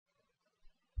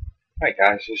Hi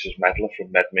guys, this is Medler from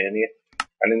MedMania,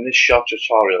 and in this short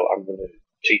tutorial I'm going to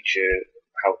teach you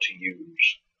how to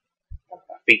use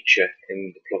a feature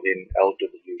in the plugin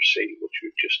LWC which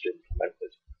we've just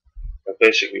implemented. Now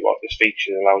basically what this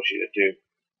feature allows you to do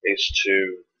is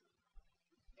to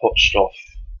put stuff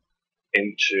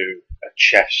into a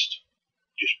chest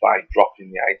just by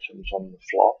dropping the items on the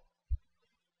floor.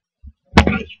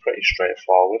 It's pretty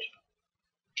straightforward,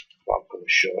 but I'm going to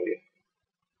show you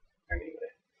anyway.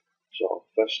 So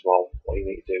first of all, what you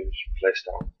need to do is place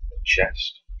down a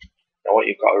chest. Now what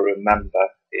you've got to remember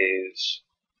is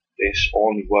this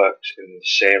only works in the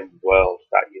same world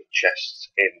that your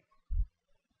chest's in.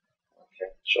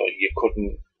 Okay, so you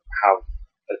couldn't have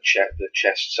the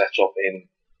chest set up in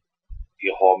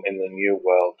your home in the new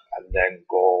world and then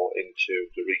go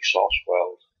into the resource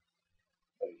world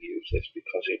and use this,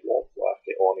 because it won't work.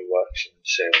 It only works in the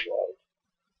same world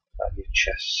that your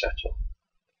chest's set up.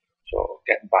 So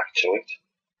getting back to it,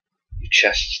 your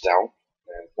chest's down,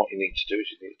 and what you need to do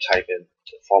is you need to type in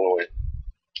the following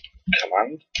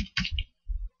command,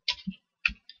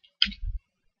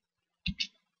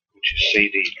 which is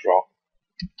cd drop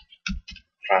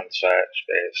transfer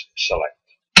space select.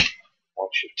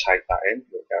 Once you've typed that in,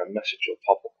 you'll get a message will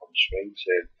pop up on the screen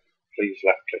saying please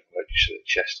left click and register the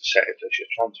chest to set it as your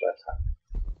transfer type.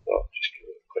 So just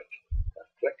give it a quick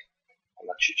left click and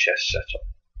that's your chest set up.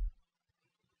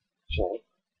 So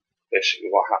basically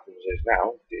what happens is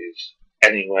now is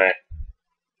anywhere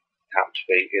you happen to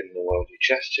be in the world your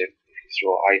chest's in, if you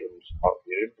throw items out of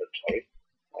your inventory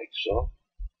like so,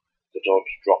 they don't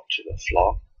drop to the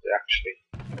floor, they actually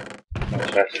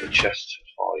transfer to the chest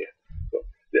for you. But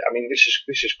I mean this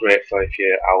is great for if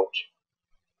you're out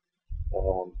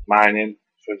mining,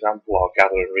 for example, or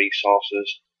gathering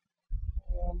resources.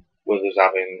 With us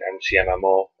having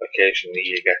MCMMO, occasionally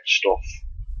you get stuff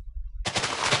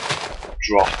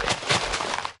dropping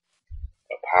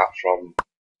apart from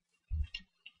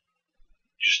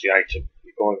just the item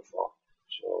you're going for.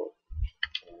 So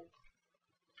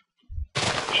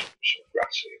some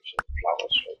grass and some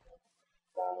flowers.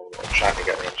 I'm trying to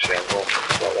get the MCMMO.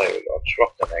 Well, there we go. I've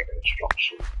dropped an egg and it's dropped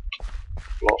some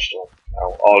glowstone. Now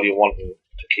all you're wanting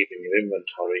to keep in your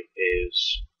inventory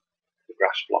is the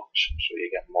grass blocks, so you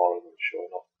get more of them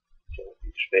showing up. So you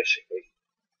just basically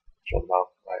throw them out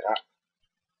like that.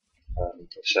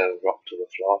 Instead of drop to the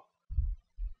floor,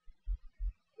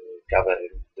 gather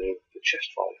in the chest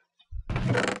for you.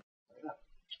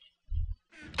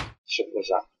 Simple as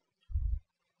that.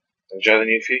 Enjoy the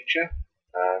new feature,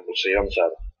 and we'll see you on the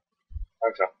server.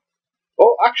 Thanks, Al.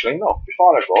 Oh, actually, no.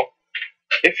 Before I go,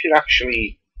 if you're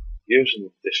actually using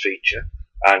this feature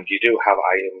and you do have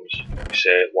items you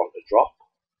say want to drop,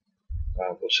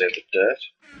 we'll say the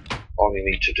dirt, all you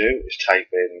need to do is type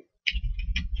in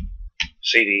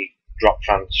cd drop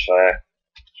transfer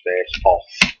space off,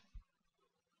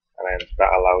 and then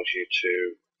that allows you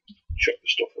to chuck the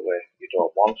stuff away you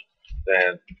don't want.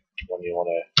 Then when you want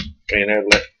to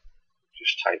re-enable it,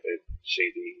 just type in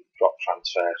cd drop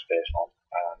transfer space on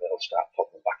and it'll start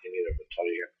popping back in your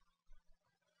inventory again.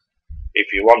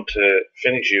 If you want to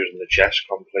finish using the chest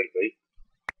completely,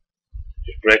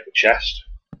 just break the chest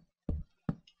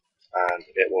and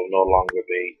it will no longer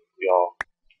be your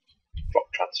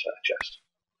drop transfer chest.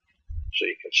 So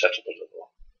you can set up another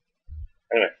one.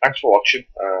 Anyway, thanks for watching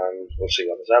and we'll see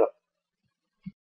you on the server.